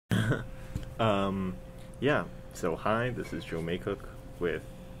Yeah, so hi, this is Joe Makuc with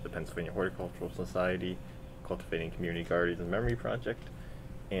the Pennsylvania Horticultural Society, Cultivating Community Gardens and Memory Project,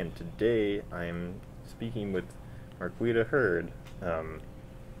 and today I'm speaking with Marquita Heard,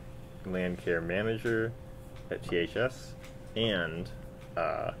 Landcare Manager at THS, and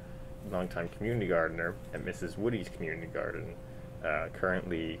longtime community gardener at Mrs. Woody's Community Garden.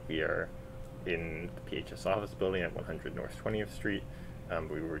 Currently, we are in the PHS office building at 100 North 20th Street.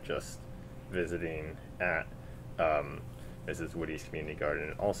 We were just visiting at Mrs. Woody's Community Garden,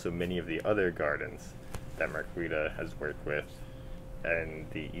 and also many of the other gardens that Marquita has worked with, and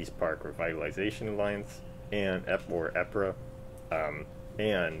the East Park Revitalization Alliance, and EPRA,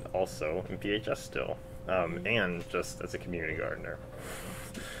 and also in PHS still, and just as a community gardener.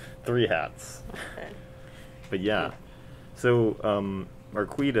 3 hats. Okay. But yeah, so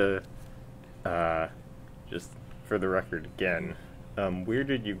Marquita, just for the record again, where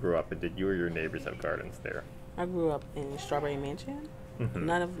did you grow up, and did you or your neighbors have gardens there? I grew up in Strawberry Mansion. Mm-hmm.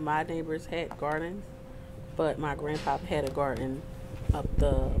 None of my neighbors had gardens, but my grandpa had a garden up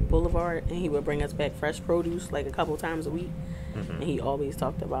the boulevard, and he would bring us back fresh produce like a couple times a week, and he always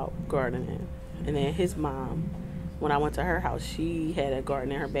talked about gardening. And then his mom, when I went to her house, she had a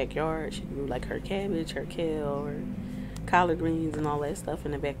garden in her backyard. She grew like her cabbage, her kale, her collard greens, and all that stuff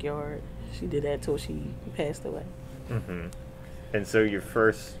in the backyard. She did that till she passed away. Mm-hmm. And so your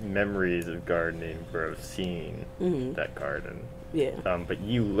first memories of gardening were of seeing that garden. Yeah. But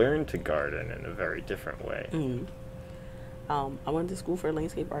you learned to garden in a very different way. I went to school for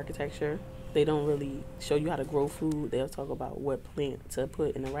landscape architecture. They don't really show you how to grow food. They'll talk about what plant to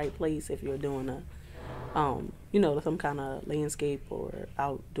put in the right place if you're doing a, some kind of landscape or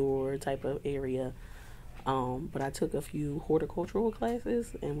outdoor type of area. But I took a few horticultural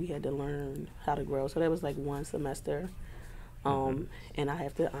classes, and we had to learn how to grow. So that was like one semester. And I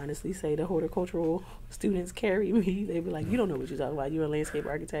have to honestly say the horticultural students carry me. They'd be like, you don't know what you're talking about. You're a landscape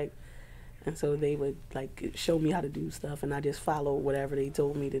architect. And so they would like show me how to do stuff, and I just followed whatever they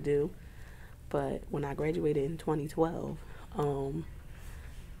told me to do. But when I graduated in 2012,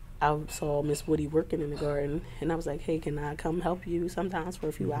 I saw Miss Woody working in the garden, and I was like, hey, can I come help you sometimes for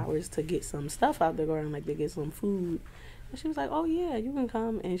a few hours to get some stuff out the garden, like to get some food? And she was like, oh yeah, you can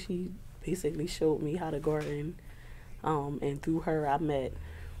come. And she basically showed me how to garden. And through her, I met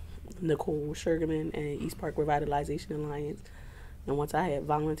Nicole Sugarman and East Park Revitalization Alliance. And once I had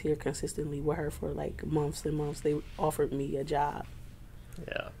volunteered consistently with her for like months and months, they offered me a job.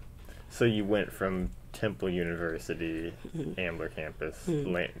 Yeah. So you went from Temple University, Ambler campus,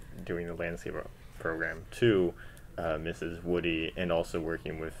 doing the landscape program, to Mrs. Woody, and also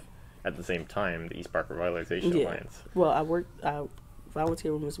working with, at the same time, the East Park Revitalization Alliance. Well, I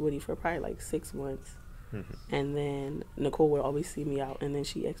volunteered with Miss Woody for probably like 6 months. And then Nicole would always see me out, and then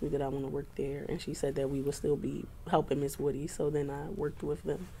she asked me did I want to work there, and she said that we would still be helping Miss Woody. So then I worked with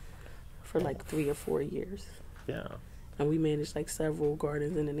them for like 3 or 4 years. Yeah. And we managed like several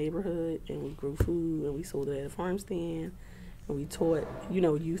gardens in the neighborhood, and we grew food, and we sold it at a farm stand, and we taught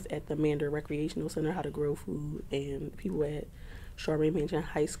youth at the Mander Recreational Center how to grow food, and people at Strawberry Mansion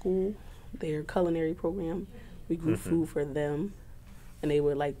High School, their culinary program, we grew food for them, and they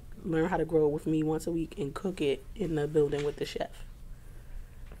would like learn how to grow it with me once a week and cook it in the building with the chef.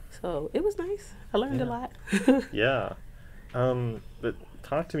 So it was nice. I learned a lot. Yeah. But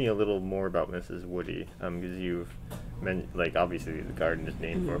talk to me a little more about Mrs. Woody, because you've obviously the garden is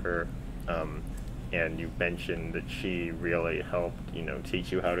named for her, and you mentioned that she really helped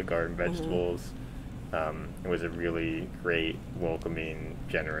teach you how to garden vegetables. It was a really great, welcoming,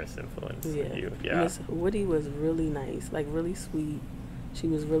 generous influence on you. Yeah. Miss Woody was really nice, like really sweet. She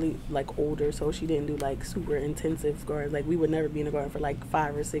was really like older, so she didn't do like super intensive gardens. Like we would never be in a garden for like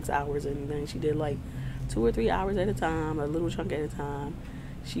 5 or 6 hours, and then she did like 2 or 3 hours at a time, a little chunk at a time.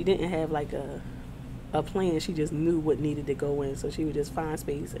 She didn't have like a plan. She just knew what needed to go in, so she would just find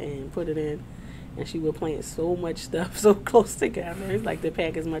space and put it in. And she would plant so much stuff so close together. It's like to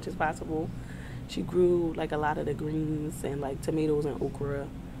pack as much as possible. She grew like a lot of the greens and like tomatoes and okra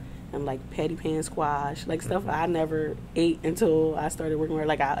and like patty pan squash, like stuff I never ate until I started working with her.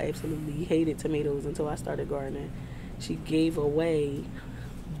 Like I absolutely hated tomatoes until I started gardening. She gave away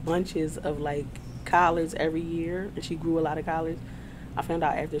bunches of like collards every year, and she grew a lot of collards. I found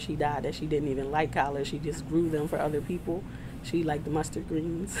out after she died that she didn't even like collards. She just grew them for other people. She liked the mustard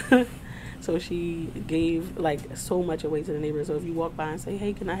greens. So she gave like so much away to the neighbors. So if you walk by and say,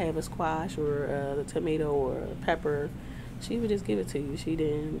 hey, can I have a squash or a tomato or a pepper, she would just give it to you. She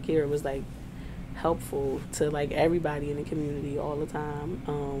didn't care. It was like helpful to like everybody in the community all the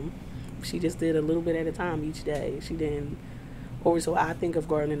time. She just did a little bit at a time each day. She didn't Or so I think of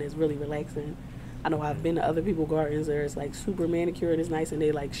gardening as really relaxing. I know I've been to other people's gardens where it's like super manicured, it's nice, and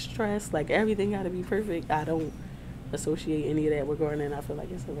they like stressed, like everything got to be perfect. I don't associate any of that with gardening. I feel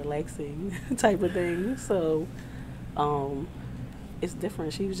like it's a relaxing type of thing. So, it's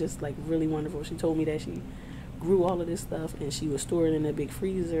different. She was just like really wonderful. She told me that she grew all of this stuff and she would store it in a big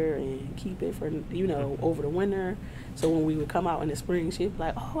freezer and keep it for, you know, over the winter. So when we would come out in the spring, she'd be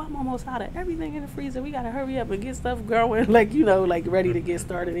like, oh, I'm almost out of everything in the freezer. We got to hurry up and get stuff growing, like, you know, like ready to get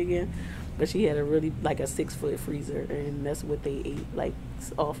started again. But she had a really, like a 6-foot freezer, and that's what they ate, like,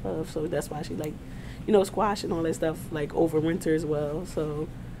 off of. So that's why she, like, you know, squash and all that stuff, like, over winter as well. So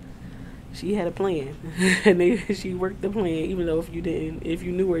she had a plan, and she worked the plan, even though if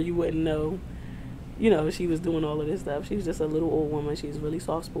you knew her, you wouldn't know, you know, she was doing all of this stuff. She was just a little old woman. She was really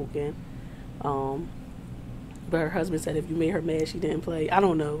soft-spoken. But her husband said if you made her mad, she didn't play. I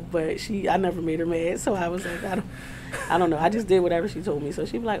don't know, but I never made her mad. So I was like, I don't know. I just did whatever she told me. So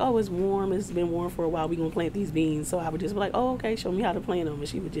she'd be like, oh, it's warm. It's been warm for a while. We're going to plant these beans. So I would just be like, oh, okay, show me how to plant them. And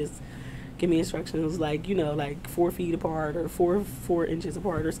she would just give me instructions like, you know, like 4 feet apart or 4 inches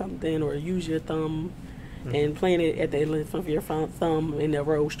apart or something, or use your thumb and plant it at the length of your thumb in a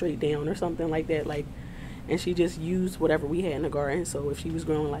row straight down or something like that. Like, and she just used whatever we had in the garden. So if she was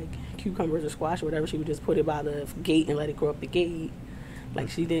growing like cucumbers or squash or whatever, she would just put it by the gate and let it grow up the gate. Like,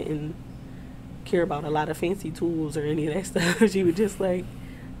 she didn't care about a lot of fancy tools or any of that stuff. She would just like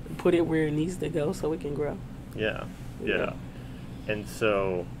put it where it needs to go so it can grow. Yeah. And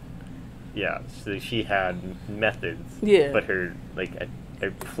so, so she had methods. Yeah. But her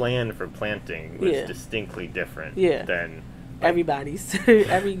her plan for planting was distinctly different than everybody's.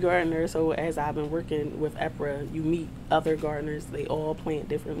 Every gardener. So as I've been working with EPRA, you meet other gardeners. They all plant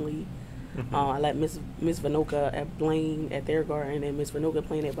differently. I let Miss Vinoka at Blaine at their garden, and Miss Vinoka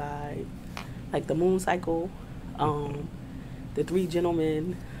planted by like the moon cycle. The 3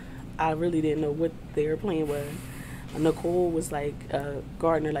 gentlemen, I really didn't know what their plan was. Nicole was like a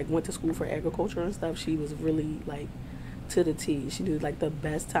gardener, like went to school for agriculture and stuff. She was really like to the T. She did like the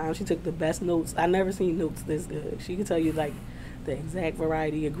best time. She took the best notes. I never seen notes this good. She could tell you like the exact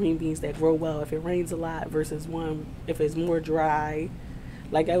variety of green beans that grow well if it rains a lot versus one if it's more dry.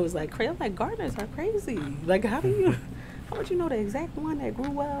 Like, I was like, I'm like, gardeners are crazy. Like, how would you know the exact one that grew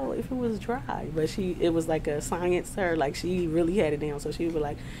well if it was dry? But it was like a science to her. Like, she really had it down. So she would be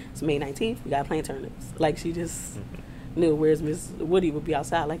like, it's May 19th, we got to plant turnips. Like, she just knew. Whereas Miss Woody would be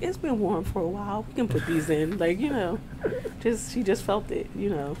outside like, it's been warm for a while, we can put these in. Like, you know, she just felt it, you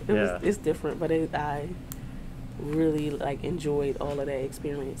know. It's different, but I really like enjoyed all of that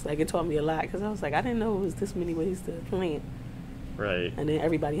experience. Like, it taught me a lot because I was like, I didn't know it was this many ways to plant. Right. And then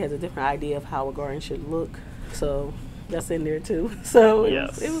everybody has a different idea of how a garden should look, so that's in there too. So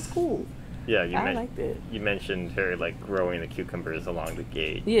it was cool. Yeah, I liked it. You mentioned her like growing the cucumbers along the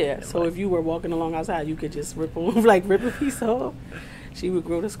gate. Yeah, so if you were walking along outside, you could just rip them, like rip a piece off. She would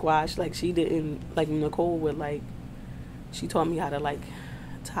grow the squash. Like, she didn't, like Nicole would like, she taught me how to like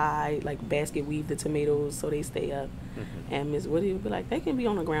tie, like basket weave the tomatoes so they stay up. And Miss Woody would be like, they can be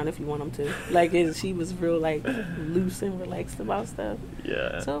on the ground if you want them to. Like, she was real like loose and relaxed about stuff.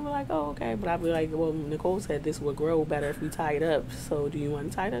 Yeah. So I'd be like, oh, okay. But I'd be like, well, Nicole said this would grow better if we tie it up. So do you want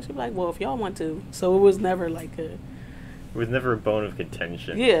to tie it up? She'd be like, well, if y'all want to. So it was never like it was never a bone of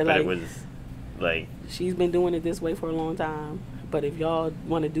contention. Yeah, but like, it was like, she's been doing it this way for a long time. But if y'all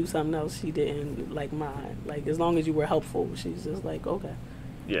want to do something else, she didn't like mind. Like, as long as you were helpful, she's just like, okay.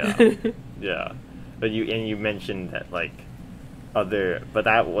 Yeah. Yeah. But you mentioned that like but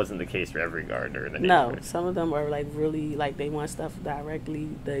that wasn't the case for every gardener in the neighborhood. No, some of them are like really like they want stuff directly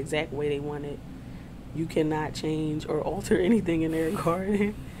the exact way they want it. You cannot change or alter anything in their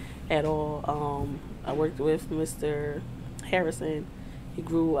garden at all. I worked with Mr. Harrison. He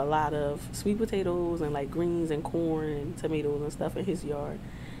grew a lot of sweet potatoes and like greens and corn and tomatoes and stuff in his yard.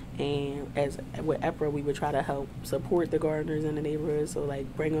 And with EPRA, we would try to help support the gardeners in the neighborhood. So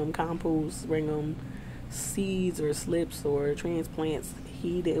like bring them compost, bring them seeds or slips or transplants.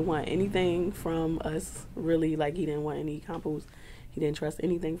 He didn't want anything from us, really. Like, he didn't want any compost. He didn't trust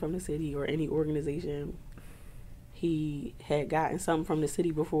anything from the city or any organization. He had gotten something from the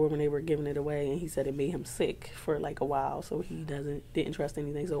city before when they were giving it away, and he said it made him sick for like a while, so he didn't trust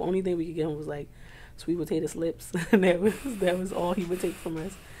anything. So the only thing we could give him was like sweet potato slips, and that was all he would take from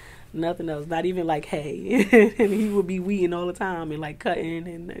us. Nothing else, not even like hay. And he would be weeding all the time and like cutting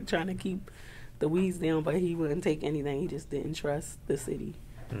and trying to keep the weeds down, but he wouldn't take anything. He just didn't trust the city.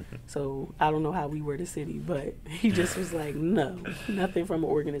 So I don't know how we were the city, but he just was like, no, nothing from an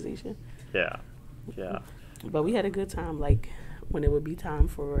organization. Yeah. But we had a good time. Like, when it would be time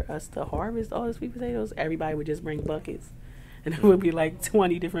for us to harvest all the sweet potatoes, everybody would just bring buckets. and it would be like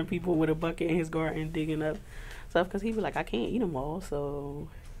 20 different people with a bucket in his garden digging up stuff, because he'd be like, I can't eat them all, so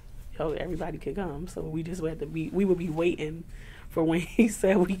everybody could come. So we just had to we would be waiting for when he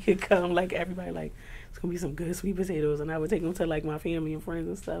said we could come, like everybody, like, it's gonna be some good sweet potatoes, and I would take them to like my family and friends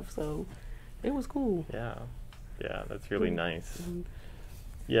and stuff. So it was cool. Yeah, that's really nice. Mm-hmm.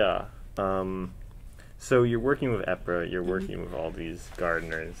 Yeah. So you're working with EPRA, you're working with all these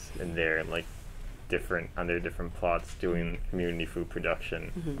gardeners, and they're in like on their different plots doing community food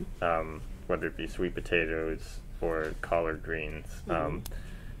production, whether it be sweet potatoes or collard greens.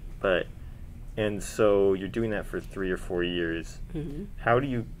 And so you're doing that for 3 or 4 years. How do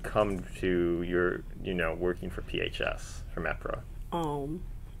you come to your, working for PHS from EPRA?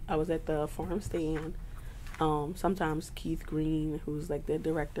 I was at the farm stand. Sometimes Keith Green, who's like the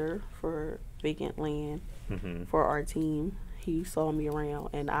director for vacant land for our team, he saw me around,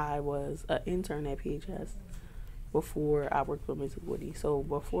 and I was an intern at PHS before I worked with Ms. Woody. So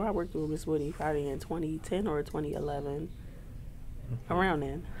before I worked with Ms. Woody, probably in 2010 or 2011, around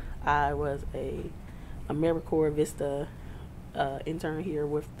then, I was a AmeriCorps Vista intern here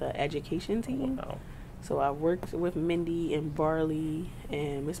with the education team. Wow. So I worked with Mindy and Barley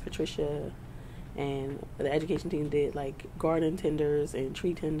and Miss Patricia, and the education team did like garden tenders and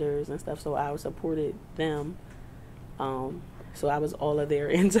tree tenders and stuff. So I supported them. So I was all of their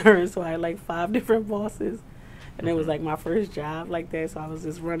interns. So I had like 5 different bosses, and it was like my first job like that. So I was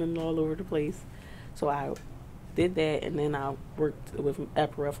just running all over the place. So I did that, and then I worked with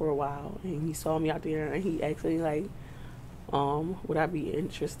EPRA for a while, and he saw me out there, and he asked me like, would I be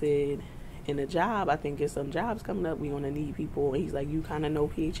interested in a job? I think there's some jobs coming up, we want to need people. And he's like, you kind of know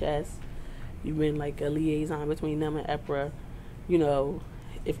PHS, you've been like a liaison between them and EPRA,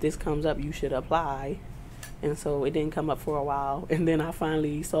 if this comes up, you should apply. And so it didn't come up for a while, and then I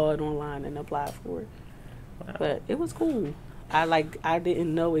finally saw it online and applied for it. Wow. But it was cool. I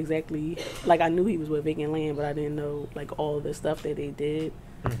didn't know exactly, like I knew he was with vacant land, but I didn't know like all the stuff that they did.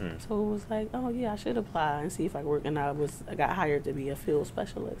 So it was like, oh yeah, I should apply and see if I work. And I got hired to be a field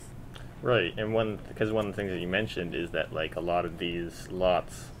specialist. Right, and because one of the things that you mentioned is that like a lot of these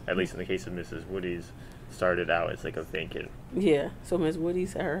lots, at least in the case of Mrs. Woody's, started out as like a vacant. Yeah, so Ms.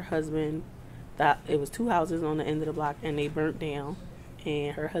 Woody's, her husband, it was 2 houses on the end of the block, and they burnt down.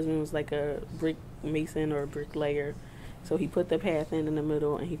 And her husband was like a brick mason or a bricklayer. So he put the path in the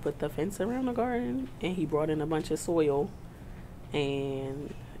middle, and he put the fence around the garden, and he brought in a bunch of soil,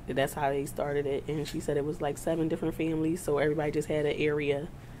 and that's how they started it. And she said it was like 7 different families, so everybody just had an area,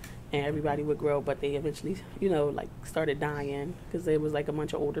 and everybody would grow, but they eventually, like started dying because there was like a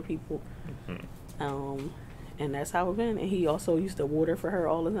bunch of older people. And that's how it been. And he also used to water for her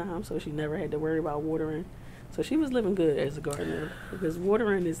all the time, so she never had to worry about watering. So she was living good as a gardener, because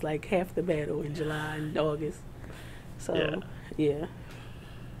watering is like half the battle in July and August. So, yeah.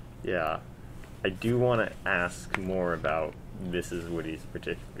 I do want to ask more about Mrs. Woody's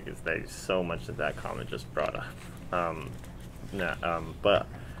particular, because there's so much that comment just brought up. But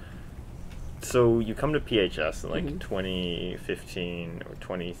so you come to PHS in like 2015 or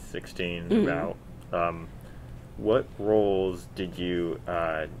 2016 about. What roles did you,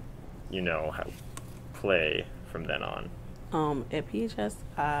 play from then on? At PHS,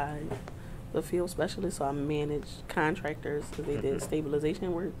 I'm the field specialist, so I managed contractors as they did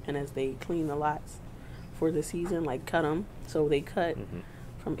stabilization work, and as they clean the lots for the season, like cut them. So they cut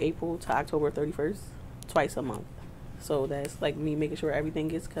from April to October 31st, twice a month. So that's like me making sure everything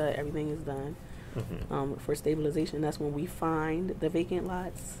gets cut, everything is done. For stabilization, that's when we find the vacant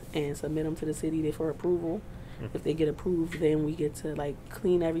lots and submit them to the city for approval. If they get approved, then we get to like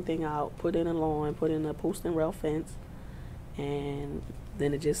clean everything out, put in a lawn, put in a post and rail fence, and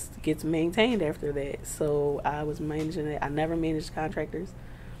then it just gets maintained after that. So I was managing it. I never managed contractors,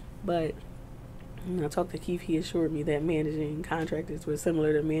 but when I talked to Keith, he assured me that managing contractors was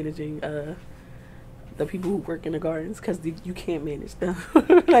similar to managing the people who work in the gardens, because you can't manage them.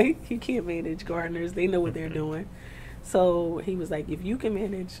 Like, you can't manage gardeners. They know what they're doing. So he was like, if you can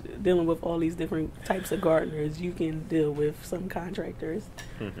manage dealing with all these different types of gardeners, you can deal with some contractors.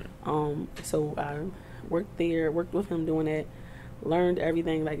 So I worked with him doing that, learned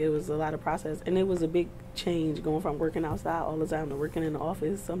everything. Like, it was a lot of process, and it was a big change going from working outside all the time to working in the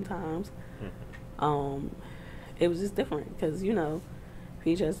office sometimes. It was just different because,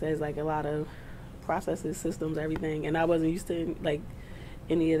 PHS has like a lot of processes, systems, everything, and I wasn't used to like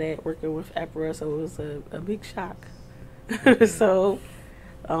any of that working with EPRA, so it was a big shock. So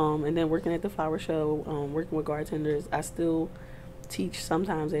and then working at the flower show, working with garden tenders, I still teach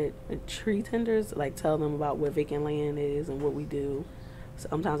sometimes at tree tenders, like tell them about what vacant land is and what we do.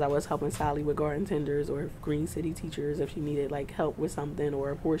 Sometimes I was helping Sally with garden tenders or Green City teachers if she needed like help with something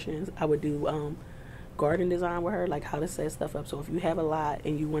or portions. I would do garden design with her, like how to set stuff up. So if you have a lot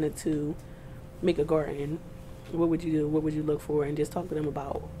and you wanted to make a garden, what would you do? What would you look for? And just talk to them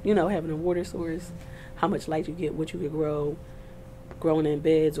about, having a water source, how much light you get, what you could grow, growing in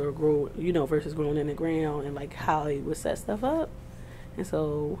beds or grow, versus growing in the ground, and like how they would set stuff up. And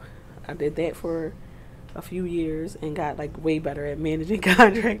so I did that for a few years and got like way better at managing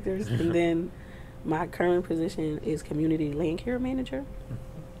contractors. And then my current position is Community Landcare Manager.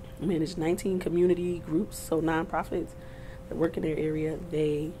 I manage 19 community groups, so nonprofits that work in their area.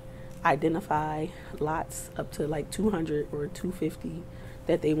 They identify lots up to like 200 or 250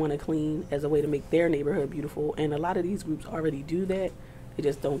 that they want to clean as a way to make their neighborhood beautiful. And a lot of these groups already do that. They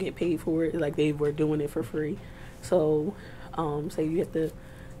just don't get paid for it. Like they were doing it for free. So say you have to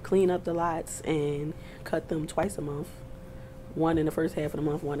clean up the lots and cut them twice a month. One in the first half of the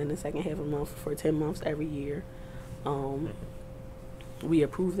month, one in the second half of the month for 10 months every year. We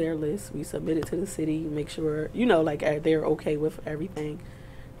approve their list. We submit it to the city, make sure, they're okay with everything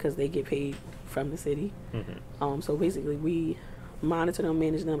because they get paid from the city. So basically we monitor them,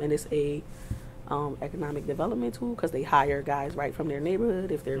 manage them, and it's a economic development tool because they hire guys right from their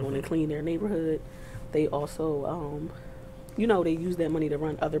neighborhood if they're going to clean their neighborhood. They also, they use that money to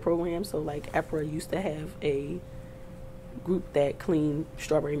run other programs. So like EPRA used to have a group that cleaned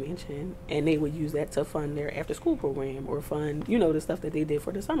Strawberry Mansion, and they would use that to fund their after school program or fund, the stuff that they did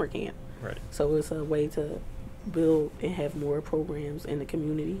for the summer camp. Right. So it's a way to build and have more programs in the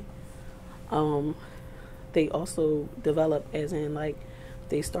community. They also develop, as in like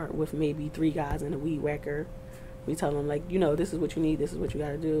they start with maybe 3 guys and a weed whacker. We tell them like, this is what you need, this is what you got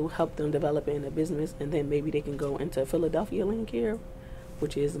to do, help them develop it in a business, and then maybe they can go into Philadelphia Landcare,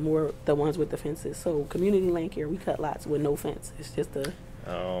 which is more the ones with the fences. So Community Landcare, we cut lots with no fence. It's just a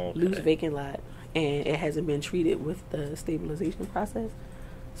loose vacant lot, and it hasn't been treated with the stabilization process.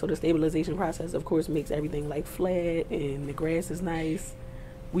 So the stabilization process, of course, makes everything like flat and the grass is nice.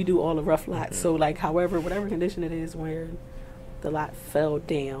 We do all the rough lots. So like, whatever condition it is where the lot fell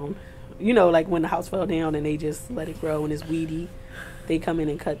down, like when the house fell down and they just let it grow and it's weedy, they come in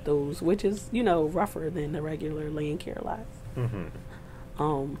and cut those, which is, rougher than the regular land care lots.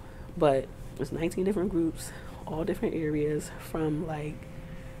 But there's 19 different groups, all different areas from like,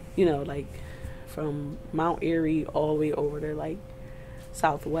 from Mount Airy all the way over to like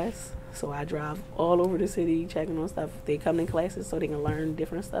Southwest. So I drive all over the city checking on stuff. They come in classes so they can learn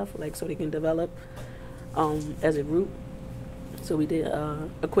different stuff, like so they can develop as a group. So we did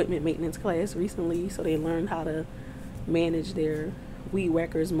equipment maintenance class recently, so they learned how to manage their weed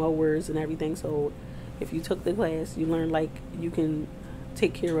whackers, mowers, and everything. So if you took the class, you learn like you can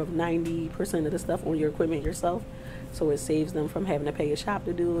take care of 90% of the stuff on your equipment yourself. So it saves them from having to pay a shop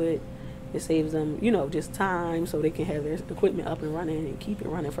to do it. It saves them, just time, so they can have their equipment up and running and keep it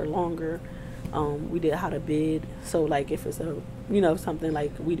running for longer. We did how to bid. So like if it's something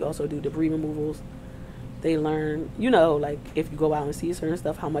like, we also do debris removals. They learn, like if you go out and see certain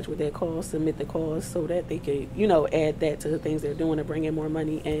stuff, how much would that cost, submit the cost so that they could, add that to the things they're doing to bring in more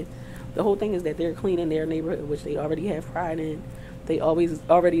money. And the whole thing is that they're cleaning their neighborhood, which they already have pride in. They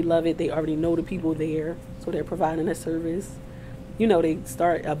already love it. They already know the people there, so they're providing a service. They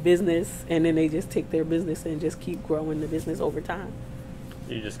start a business and then they just take their business and just keep growing the business over time.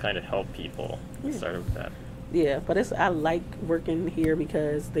 You just kind of help people start with that. Yeah, but I like working here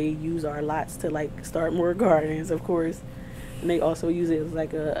because they use our lots to like start more gardens, of course, and they also use it as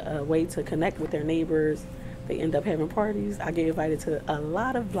like a way to connect with their neighbors. They end up having parties. I get invited to a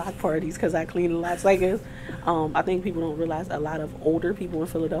lot of block parties because I clean the lots like this. I think people don't realize a lot of older people in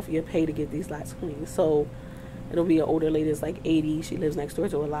Philadelphia pay to get these lots cleaned. So it'll be an older lady that's like 80. She lives next door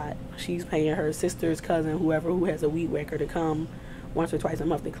to a lot. She's paying her sister's cousin, whoever, who has a weed whacker, to come once or twice a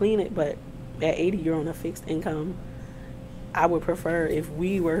month to clean it. But at 80, you're on a fixed income. I would prefer if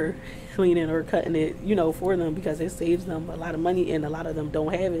we were cleaning or cutting it, for them, because it saves them a lot of money, and a lot of them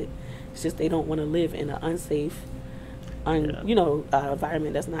don't have it. It's just they don't want to live in an unsafe,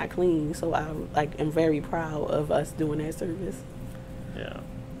 environment that's not clean. So I am very proud of us doing that service. Yeah.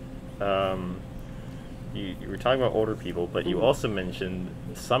 You were talking about older people, but you also mentioned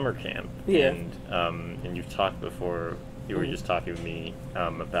summer camp. Yeah. And you've talked before. You were just talking with me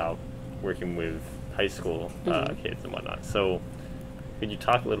about working with high school kids and whatnot. So could you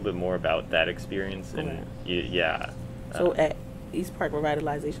talk a little bit more about that experience? And So at East Park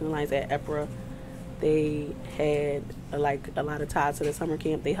Revitalization Alliance at EPRA, they had a lot of ties to the summer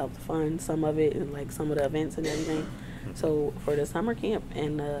camp. They helped fund some of it and like some of the events and everything. So for the summer camp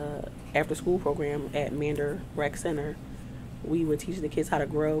and the after school program at Mander Rec Center, we would teach the kids how to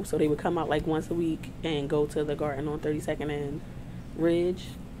grow. So they would come out like once a week and go to the garden on 32nd and Ridge,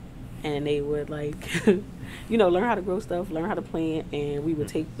 and they would like, learn how to grow stuff, learn how to plant, and we would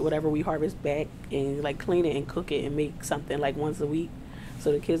take whatever we harvest back and like clean it and cook it and make something like once a week.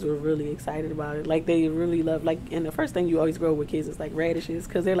 So the kids were really excited about it. Like they really love, like, and the first thing you always grow with kids is like radishes,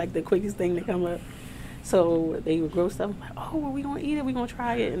 because they're like the quickest thing to come up. So they would grow stuff like, oh, well, we gonna eat it, we gonna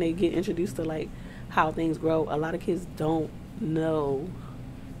try it, and they get introduced to like how things grow. A lot of kids don't know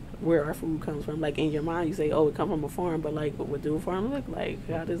where our food comes from. Like in your mind you say, oh, it comes from a farm, but like what do a farm look like?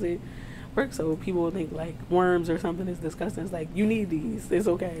 How does it work? So people will think like worms or something is disgusting. It's like, you need these, it's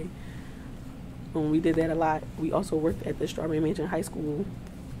okay. When we did that a lot. We also worked at the Strawberry Mansion High School.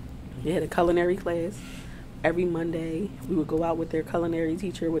 They had a culinary class every Monday. We would go out with their culinary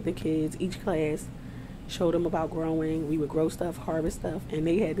teacher with the kids. Each class showed them about growing. We would grow stuff, harvest stuff, and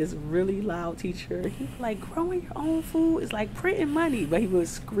they had this really loud teacher. He was like, growing your own food is like printing money, but he would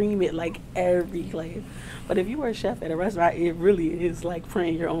scream it like every class. But if you were a chef at a restaurant, it really is like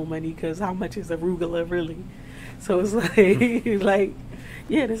printing your own money, because how much is arugula really? So it's like, like,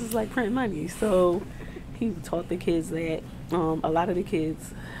 yeah, this is like printing money. So he taught the kids that. A lot of the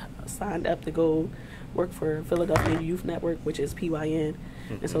kids signed up to go work for Philadelphia Youth Network, which is PYN,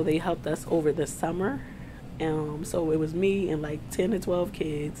 and so they helped us over the summer. So it was me and like 10 to 12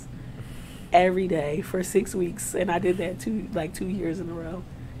 kids every day for 6 weeks, and I did that 2 years in a row,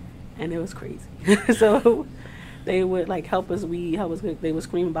 and it was crazy. So they would like help us cook. They would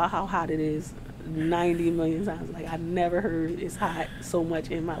scream about how hot it is 90 million times. Like, I never heard it's hot so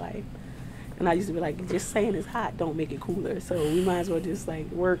much in my life. And I used to be like, just saying it's hot don't make it cooler, so we might as well just like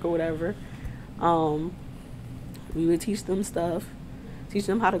work or whatever. We would teach them stuff, teach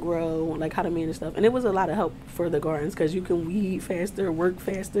them how to grow, like how to manage stuff. And it was a lot of help for the gardens, because you can weed faster, work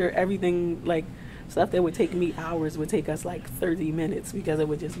faster, everything. Like stuff that would take me hours would take us like 30 minutes, because it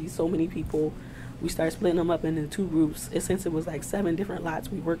would just be so many people. We started splitting them up into 2 groups. And since it was like 7 different lots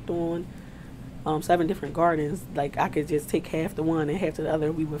we worked on, 7 different gardens, like I could just take half to one and half to the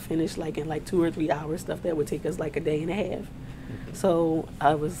other. We would finish like in like 2 or 3 hours, stuff that would take us like a day and a half. So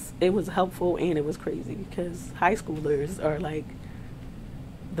it was helpful, and it was crazy, because high schoolers are like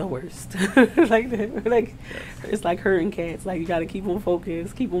the worst. like it's like herding cats. Like you got to keep them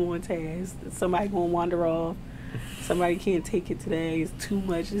focused, keep them on task. Somebody gonna wander off. Somebody can't take it today. It's too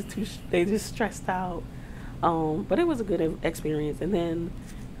much. They just stressed out. But it was a good experience. And then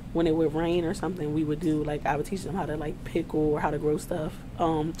when it would rain or something, we would do like, I would teach them how to like pickle or how to grow stuff.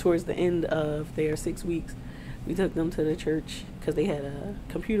 Towards the end of their 6 weeks, we took them to the church, because they had a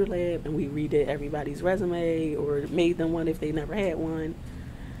computer lab, and we redid everybody's resume or made them one if they never had one.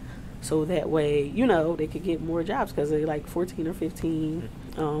 So that way, they could get more jobs, because they're like 14 or 15.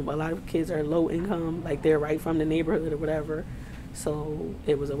 A lot of kids are low income, like they're right from the neighborhood or whatever. So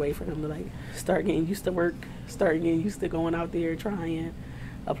it was a way for them to like start getting used to work, start getting used to going out there, trying,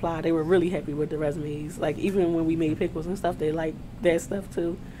 apply. They were really happy with the resumes. Like even when we made pickles and stuff, they liked that stuff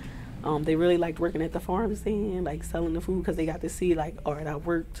too. They really liked working at the farm stand, like selling the food, because they got to see like, all right,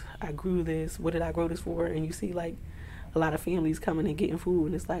 I grew this, what did I grow this for? And you see like a lot of families coming and getting food,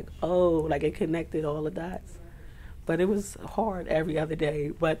 and it's like, oh, like it connected all the dots. But it was hard every other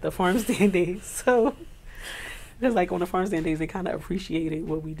day, but the farm stand days, so because like on the farm stand days, they kind of appreciated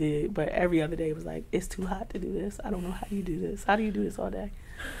what we did, but every other day was like, it's too hot to do this. I don't know how you do this. How do you do this all day?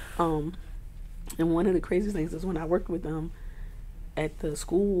 And one of the craziest things is when I worked with them at the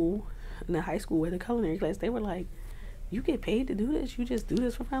school, in the high school, at the culinary class, they were like, you get paid to do this? You just do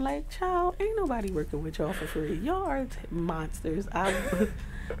this for fun? Like, child, ain't nobody working with y'all for free. Y'all are monsters. I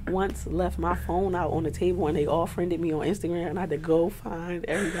once left my phone out on the table, and they all friended me on Instagram, and I had to go find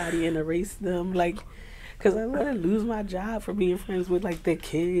everybody and erase them, like, because I want to lose my job for being friends with like the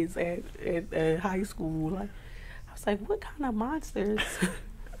kids at high school. Like, I was like, what kind of monsters?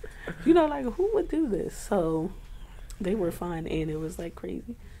 Like who would do this? So they were fun, and it was like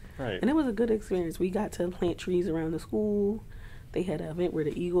crazy. Right. And it was a good experience. We got to plant trees around the school. They had an event where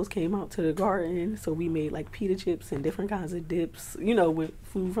the eagles came out to the garden, so we made like pita chips and different kinds of dips, with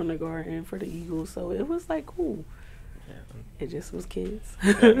food from the garden for the eagles. So it was like cool. Yeah. It just was kids.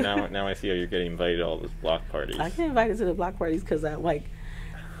 Now I see how you're getting invited to all those block parties. I get invited to the block parties because I like,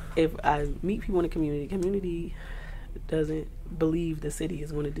 if I meet people in the community doesn't believe the city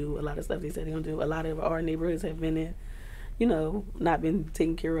is going to do a lot of stuff they said they're going to do. A lot of our neighborhoods have been in, not been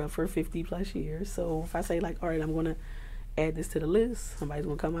taken care of for 50 plus years. So if I say like, all right, I'm going to add this to the list, somebody's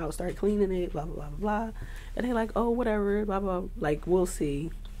going to come out, start cleaning it, blah, blah, blah, blah, blah. And they're like, oh, whatever, blah, blah, like, we'll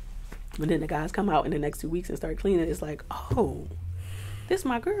see. And then the guys come out in the next 2 weeks and start cleaning. It's like, oh, this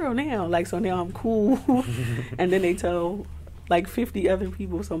my girl now. Like, so now I'm cool. And then they tell like 50 other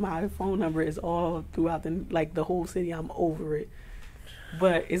people, so my phone number is all throughout the whole city. I'm over it.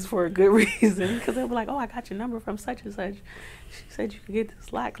 But it's for a good reason, because they'll be like, oh, I got your number from such and such. She said you could get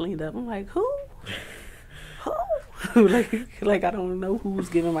this lot cleaned up. I'm like, who? Who? like I don't know who's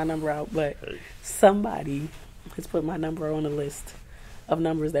giving my number out, but somebody has put my number on a list of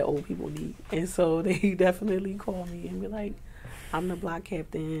numbers that old people need. And so they definitely call me and be like, I'm the block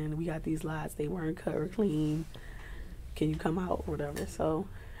captain. We got these lots. They weren't cut or clean. Can you come out or whatever? So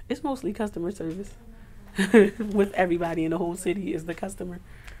it's mostly customer service. With everybody in the whole city is the customer.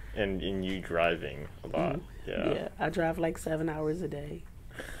 And you driving a lot. Yeah, I drive like 7 hours a day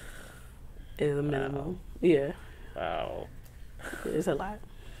is a minimum. Wow. Yeah. Wow. It's a lot.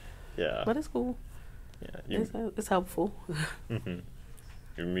 Yeah. But it's cool. Yeah. It's helpful. Mm-hmm.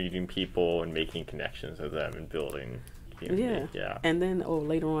 You're meeting people and making connections with them and building community. Yeah. And then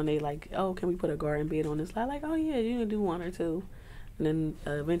later on they like, oh, can we put a garden bed on this lot? Like, oh yeah, you can do one or two. And then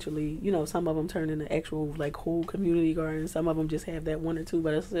eventually, some of them turn into actual like whole community gardens. Some of them just have that one or two,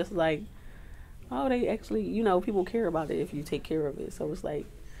 but it's just like, oh, they actually, people care about it if you take care of it. So it's like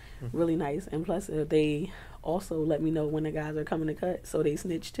really nice. And plus, they also let me know when the guys are coming to cut, so they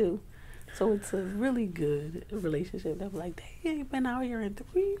snitch too. So it's a really good relationship. They're like, they ain't been out here in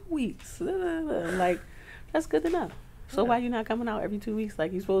 3 weeks. I'm like, that's good to know. So why you not coming out every 2 weeks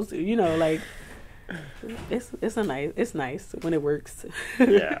like you're supposed to? Like. It's nice when it works.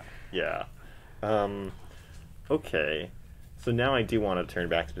 Yeah. Okay. So now I do want to turn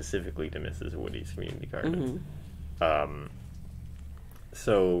back specifically to Mrs. Woody's community garden. Mm-hmm.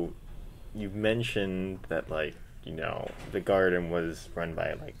 So you mentioned that the garden was run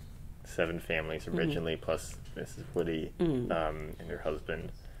by 7 families originally, plus Mrs. Woody and her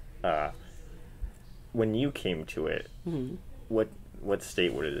husband. When you came to it, what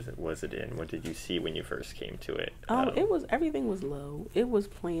state was it in? What did you see when you first came to it? Everything was low. It was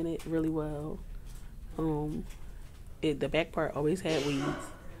planted really well. The back part always had weeds,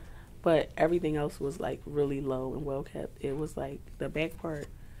 but everything else was really low and well kept. It was the back part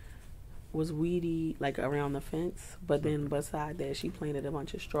was weedy around the fence, but then beside that she planted a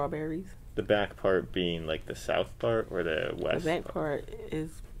bunch of strawberries. The back part being the south part or the west? The back part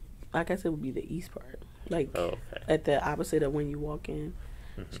is, I guess it would be the east part. Okay. At the opposite of when you walk in.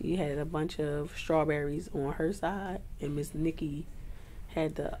 Mm-hmm. She had a bunch of strawberries on her side, and Miss Nikki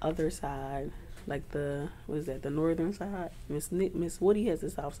had the other side, the northern side. Miss Woody has the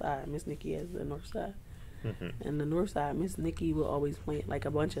south side, Miss Nikki has the north side. Mm-hmm. And the north side, Miss Nikki will always plant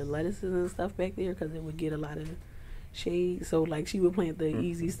a bunch of lettuces and stuff back there because it would get a lot of shade. So she would plant the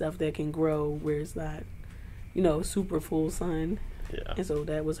easy stuff that can grow where it's not, super full sun. Yeah. And so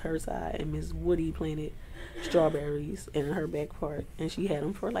that was her side, and Miss Woody planted strawberries in her back part, and she had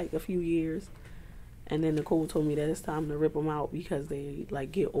them for a few years. And then Nicole told me that it's time to rip them out because they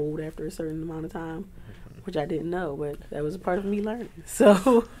get old after a certain amount of time, which I didn't know, but that was a part of me learning.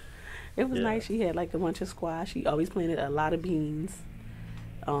 So it was nice. She had a bunch of squash. She always planted a lot of beans,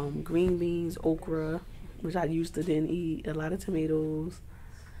 green beans, okra, which I used to then eat, a lot of tomatoes.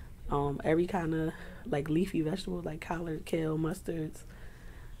 Every kind of leafy vegetables collard, kale, mustards,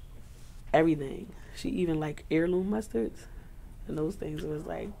 everything. She even heirloom mustards, and those things was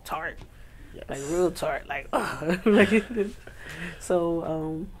tart, real tart,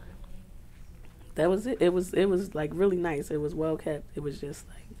 So that was it. It was really nice. It was well kept. It was just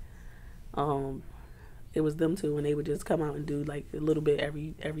it was them two, and they would just come out and do a little bit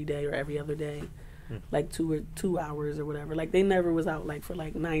every day or every other day. 2 hours or whatever. They never was out for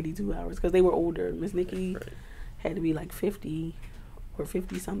 92 hours because they were older. Miss Nikki had to be 50 or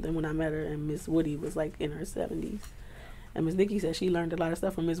 50 something when I met her, and Miss Woody was in her 70s. And Miss Nikki said she learned a lot of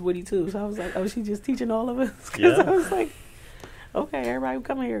stuff from Miss Woody too. So I was like, oh, she just teaching all of us? Because I was like, okay, everybody who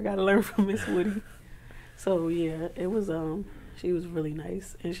come here got to learn from Miss Woody. So yeah, it was she was really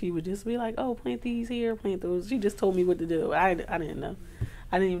nice, and she would just be like, oh, plant these here, plant those. She just told me what to do. I didn't know.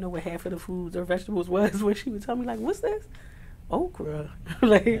 I didn't even know what half of the foods or vegetables was when she would tell me what's this? Okra. Oh,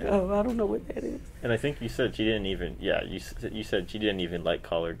 I don't know what that is. And I think you said she didn't even. Yeah, you said she didn't even like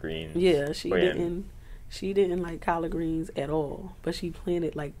collard greens. Yeah, she didn't. She didn't like collard greens at all. But she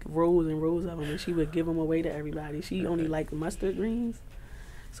planted rows and rows of them, and she would give them away to everybody. She only liked mustard greens.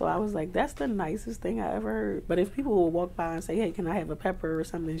 So I was like, that's the nicest thing I ever heard. But if people would walk by and say, hey, can I have a pepper or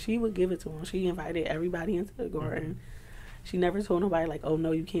something, she would give it to them. She invited everybody into the garden. Mm-hmm. She never told nobody oh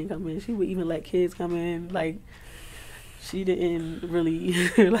no, you can't come in. She would even let kids come in. She didn't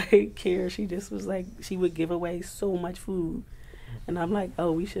really care. She just was she would give away so much food, and I'm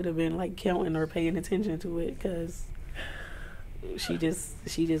oh, we should have been counting or paying attention to it because she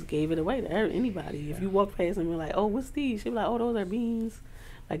just gave it away to anybody. If you walk past and be like, oh, what's these? She'd be like, oh, those are beans.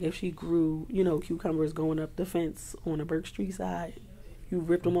 Like if she grew, you know, cucumbers going up the fence on the Burke Street side, you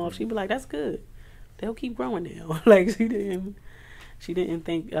ripped them off, she'd be like, that's good. They'll keep growing now. Like she didn't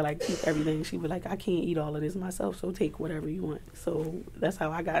think like keep everything. She'd be like, I can't eat all of this myself, so take whatever you want. So that's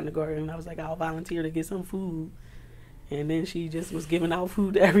how I got in the garden. I was like, I'll volunteer to get some food. And then she just was giving out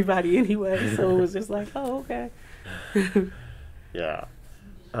food to everybody anyway. So it was just like, oh, okay. Yeah.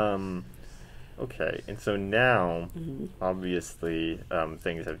 Okay. And so now, obviously,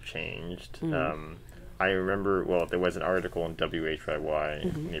 things have changed. I remember, well, there was an article in WHYY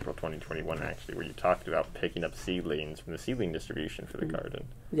in April 2021, actually, where you talked about picking up seedlings from the seedling distribution for the garden.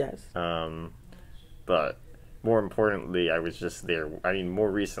 Yes. But more importantly, I was just there. I mean, more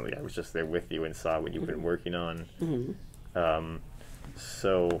recently, I was just there with you and saw what you've been working on.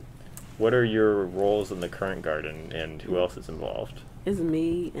 So what are your roles in the current garden, and who else is involved? It's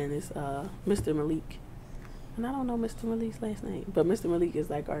me, and it's Mr. Malik. And I don't know Mr. Malik's last name, but Mr. Malik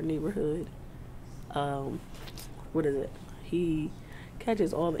is like our neighborhood. What is it? He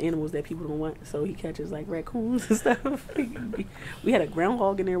catches all the animals that people don't want. So he catches like raccoons and stuff. We had a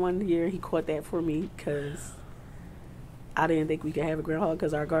groundhog in there one year. He caught that for me because I didn't think we could have a groundhog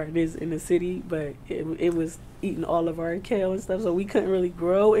because our garden is in the city, but it was eating all of our kale and stuff, so we couldn't really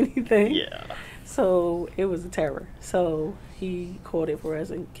grow anything. Yeah. So it was a terror. So he caught it for us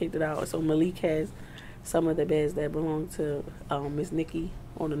and kicked it out. So Malik has some of the beds that belong to Miss Nikki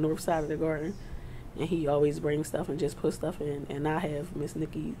on the north side of the garden. And he always brings stuff and just puts stuff in. And I have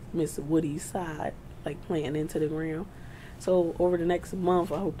Miss Woody's side, like planting into the ground. So over the next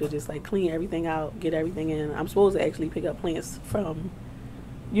month, I hope to just like clean everything out, get everything in. I'm supposed to actually pick up plants from,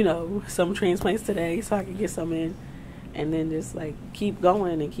 you know, some transplants today so I can get some in. And then just like keep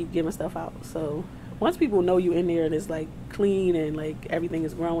going and keep giving stuff out. So once people know you in there and it's like clean and like everything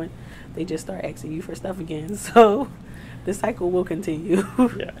is growing, they just start asking you for stuff again. So the cycle will continue.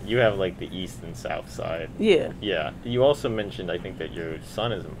 Yeah, you have like the east and south side. Yeah. Yeah. You also mentioned, I think, that your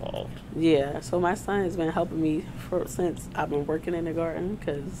son is involved. Yeah, so my son has been helping me since I've been working in the garden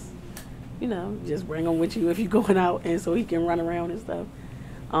because, you know, just bring him with you if you're going out, and so he can run around and stuff.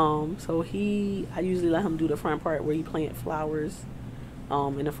 So I usually let him do the front part where he plant flowers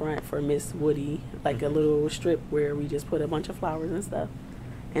in the front for Miss Woody, like a little strip where we just put a bunch of flowers and stuff.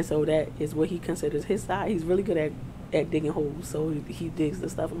 And so that is what he considers his side. He's really good at digging holes, so he digs the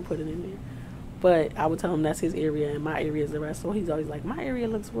stuff and put it in there. But I would tell him that's his area and my area is the rest. So he's always like, my area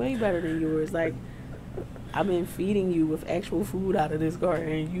looks way better than yours. Like, I've been feeding you with actual food out of this garden,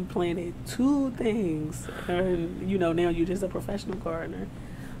 and you planted 2 things, and you know now you're just a professional gardener.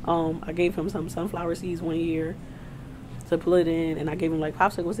 I gave him some sunflower seeds one year to put in, and I gave him like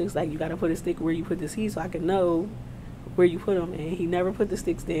popsicle sticks. Like, you got to put a stick where you put the seeds so I can know where you put them, and he never put the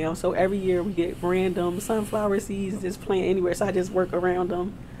sticks down. So every year we get random sunflower seeds just plant anywhere, so I just work around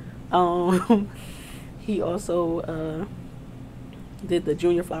them. He also did the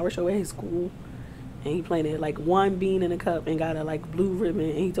junior flower show at his school, and he planted like 1 bean in a cup and got a like blue ribbon,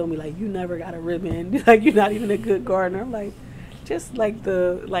 and he told me like, you never got a ribbon, like you're not even a good gardener. I'm like, just like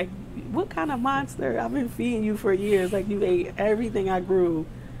what kind of monster? I've been feeding you for years, like you ate everything I grew,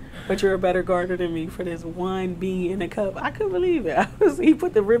 but you're a better gardener than me for this 1 bean in a cup. I couldn't believe it. He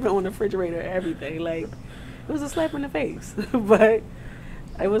put the ribbon on the refrigerator, everything. Like, it was a slap in the face. But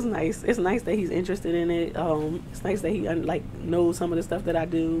it was nice. It's nice that he's interested in it. It's nice that he knows some of the stuff that I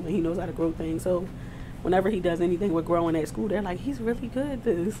do, and he knows how to grow things. So whenever he does anything with growing at school, they're like, he's really good at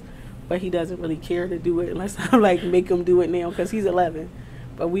this. But he doesn't really care to do it unless I like make him do it now because he's 11.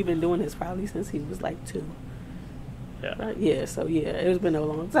 But we've been doing this probably since he was like 2. Yeah. Yeah, so yeah, it's been a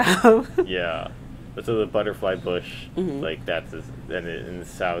long time. Yeah. But so the butterfly bush, like that's in the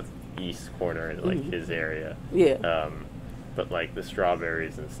southeast corner, like his area. Yeah. But like the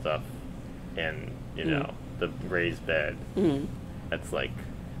strawberries and stuff, and you know the raised bed, that's like,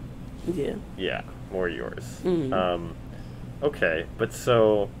 yeah, more yours. Okay, but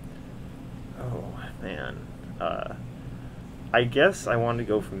so, oh man, I guess I want to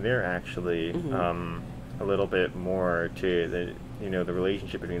go from there actually. A little bit more to the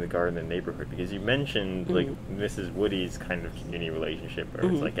relationship between the garden and the neighborhood, because you mentioned like Mrs. Woody's kind of community relationship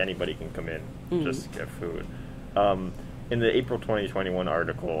where it's like anybody can come in just to get food. In the April 2021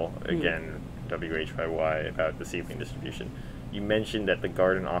 article, again WHYY, about the seedling distribution, you mentioned that the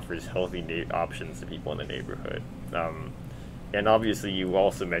garden offers healthy options to people in the neighborhood, and obviously you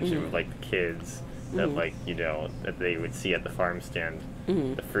also mentioned with like the kids that like that they would see at the farm stand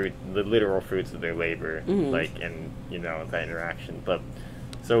the literal fruits of their labor, like, and that interaction. But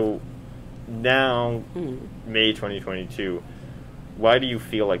so now May 2022, why do you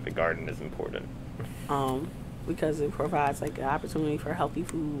feel like the garden is important? Because it provides like an opportunity for healthy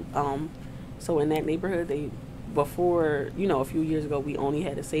food. So in that neighborhood, before, a few years ago, we only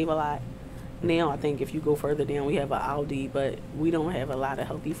had a Save-A-Lot. Now I think if you go further down, we have an Aldi, but we don't have a lot of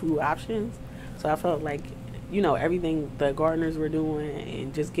healthy food options. So I felt like, everything the gardeners were doing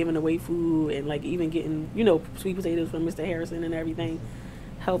and just giving away food and like even getting, sweet potatoes from Mr. Harrison and everything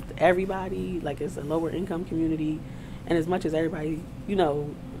helped everybody. Like, it's a lower income community. And as much as everybody,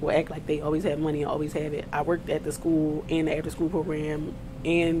 will act like they always have money and always have it, I worked at the school and the after school program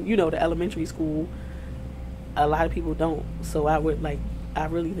and, the elementary school. A lot of people don't. So I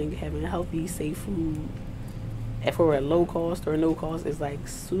really think having healthy, safe food for a low cost or no cost is like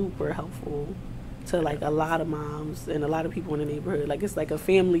super helpful to like a lot of moms and a lot of people in the neighborhood. Like, it's like a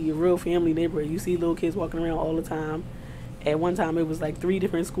real family neighborhood. You see little kids walking around all the time. At one time it was like 3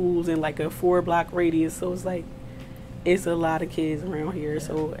 different schools in like a 4-block radius. So it's like, it's a lot of kids around here.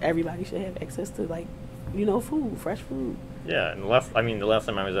 So everybody should have access to like, food, fresh food. Yeah, and the last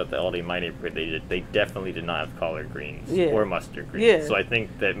time I was at the Aldi in my neighborhood, they definitely did not have collard greens or mustard greens. Yeah. So I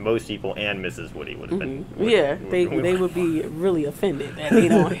think that most people and Mrs. Woody would have been. They would be really offended that they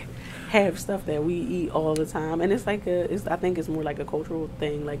don't have stuff that we eat all the time. And it's like I think it's more like a cultural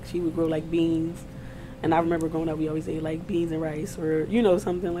thing. Like, she would grow like beans, and I remember growing up we always ate like beans and rice or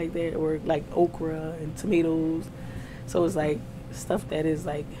something like that, or like okra and tomatoes. So it's like stuff that is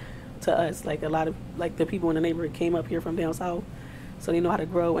like, to us, like a lot of like the people in the neighborhood came up here from down south, so they know how to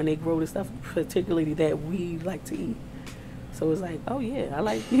grow, and they grow the stuff particularly that we like to eat. So it's like, oh yeah, I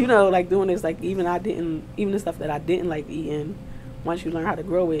like like doing this. Like, even the stuff that I didn't like eating, once you learn how to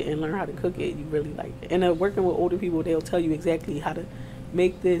grow it and learn how to cook it, you really like it. And working with older people, they'll tell you exactly how to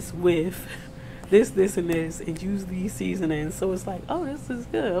make this with this and this and use these seasonings. So it's like, oh, this is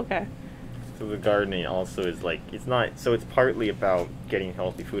good. Okay. So the gardening also is like, it's partly about getting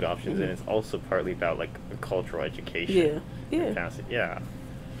healthy food options, and it's also partly about like a cultural education. Yeah.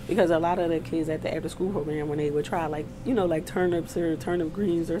 Because a lot of the kids at the after school program, when they would try like, like turnips or turnip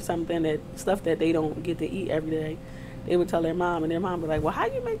greens or something, stuff that they don't get to eat every day, they would tell their mom, and their mom would be like, well, how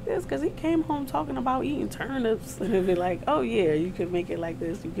you make this? Because he came home talking about eating turnips. And they'd be like, oh yeah, you could make it like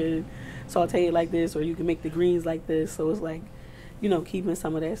this, you could saute it like this, or you can make the greens like this. So it's like, keeping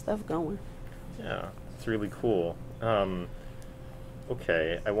some of that stuff going. Yeah, it's really cool.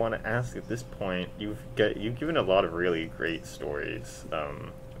 Okay, I want to ask at this point, you've given a lot of really great stories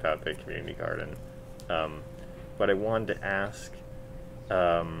about the community garden, but I wanted to ask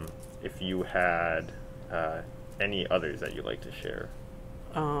if you had any others that you'd like to share.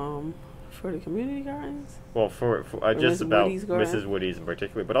 For the community gardens? Well, for just about Mrs. Woody's in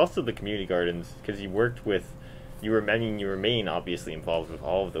particular, but also the community gardens, because you worked with. You remain obviously involved with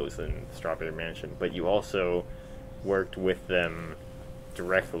all of those in Strawberry Mansion, but you also worked with them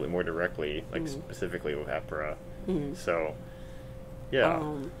more directly, like specifically with Epra. So, yeah.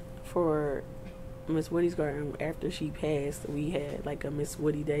 For Miss Woody's garden, after she passed, we had like a Miss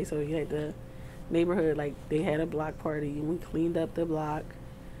Woody Day. So you had the neighborhood, like they had a block party, and we cleaned up the block.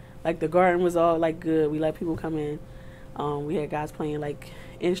 Like, the garden was all like good. We let people come in. We had guys playing like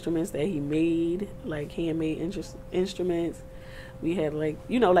instruments that he made, like handmade instruments. We had like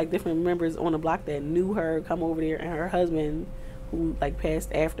like different members on the block that knew her come over there, and her husband, who like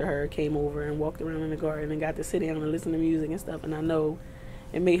passed after her, came over and walked around in the garden and got to sit down and listen to music and stuff. And I know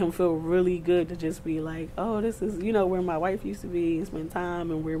it made him feel really good to just be like, oh, this is where my wife used to be, and spend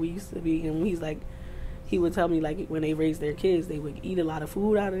time, and where we used to be. And he's like, he would tell me like when they raised their kids, they would eat a lot of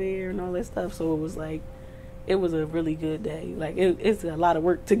food out of there and all that stuff. So it was like, it was a really good day. Like, it's a lot of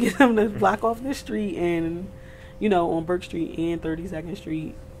work to get them to block off the street and, on Burke Street and 32nd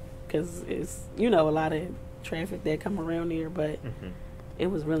Street, because it's, a lot of traffic that come around there, but it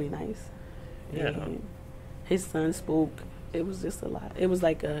was really nice. Yeah. And his son spoke. It was just a lot. It was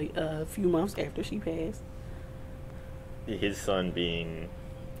like a few months after she passed. His son being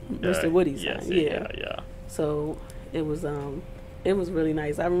Mr. Woody's son. Yeah. So it was really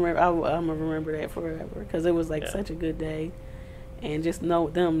nice. I remember. I'm gonna remember that forever, because it was like such a good day, and just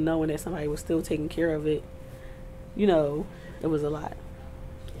them knowing that somebody was still taking care of it. It was a lot.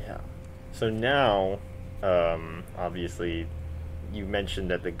 Yeah. So now, obviously, you mentioned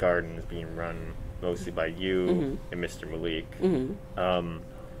that the garden is being run mostly by you and Mr. Malik.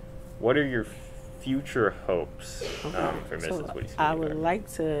 What are your future hopes for Mrs. Woody's? I would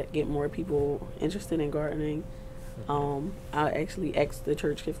like to get more people interested in gardening. I actually asked the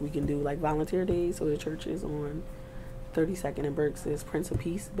church if we can do like volunteer days. So the church is on 32nd and Berks is Prince of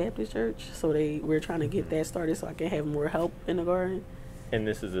Peace Baptist Church. So we're trying to get that started so I can have more help in the garden. And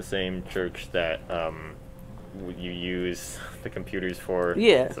this is the same church that you use the computers for?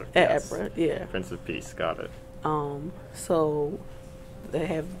 Yeah, So, at yes. EPRA, yeah. Prince of Peace, got it. So they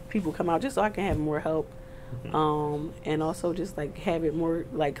have people come out just so I can have more help. And also just like have it more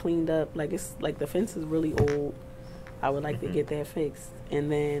like cleaned up. Like it's like the fence is really old. I would like to get that fixed,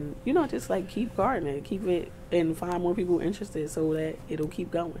 and then just like keep gardening, keep it, and find more people interested so that it'll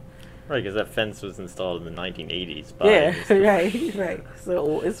keep going. Right, because that fence was installed in the 1980s. Yeah, right.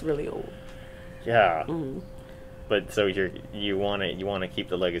 So it's really old. Yeah. But so you want to keep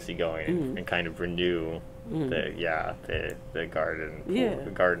the legacy going and kind of renew the garden pool,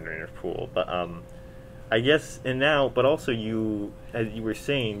 the gardener's pool. But I guess, and now, but also you, as you were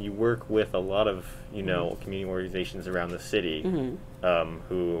saying, you work with a lot of, community organizations around the city,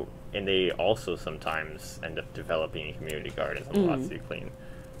 who, and they also sometimes end up developing community gardens on lots to clean.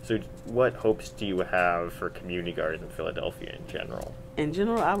 So what hopes do you have for community gardens in Philadelphia in general? In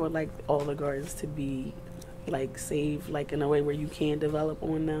general, I would like all the gardens to be, like, saved, like, in a way where you can develop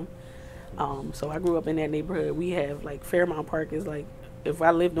on them. So I grew up in that neighborhood. We have, like, Fairmount Park is, like, if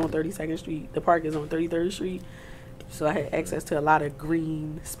I lived on 32nd Street, the park is on 33rd Street. So I had access to a lot of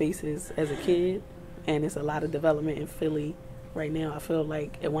green spaces as a kid. And it's a lot of development in Philly right now. I feel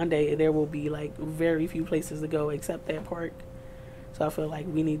like one day there will be, like, very few places to go except that park. So I feel like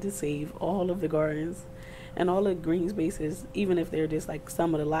we need to save all of the gardens and all the green spaces, even if they're just, like,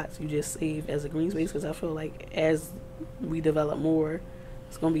 some of the lots you just save as a green space. Because I feel like as we develop more,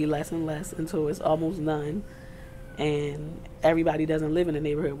 it's going to be less and less until it's almost none. And everybody doesn't live in a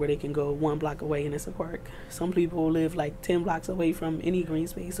neighborhood where they can go 1 block away and it's a park. Some people live like 10 blocks away from any green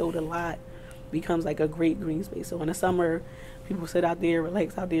space, so the lot becomes like a great green space. So in the summer, people sit out there,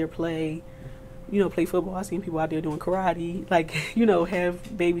 relax out there, play football. I've seen people out there doing karate, like,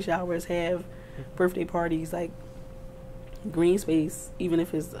 have baby showers, have birthday parties. Like, green space, even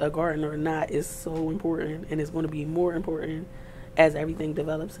if it's a garden or not, is so important, and it's going to be more important as everything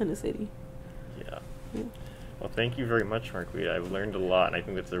develops in the city. Yeah. Well, thank you very much, Marquita. I've learned a lot, and I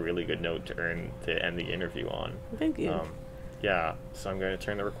think that's a really good note to end the interview on. Thank you. So I'm going to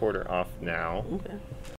turn the recorder off now. Okay.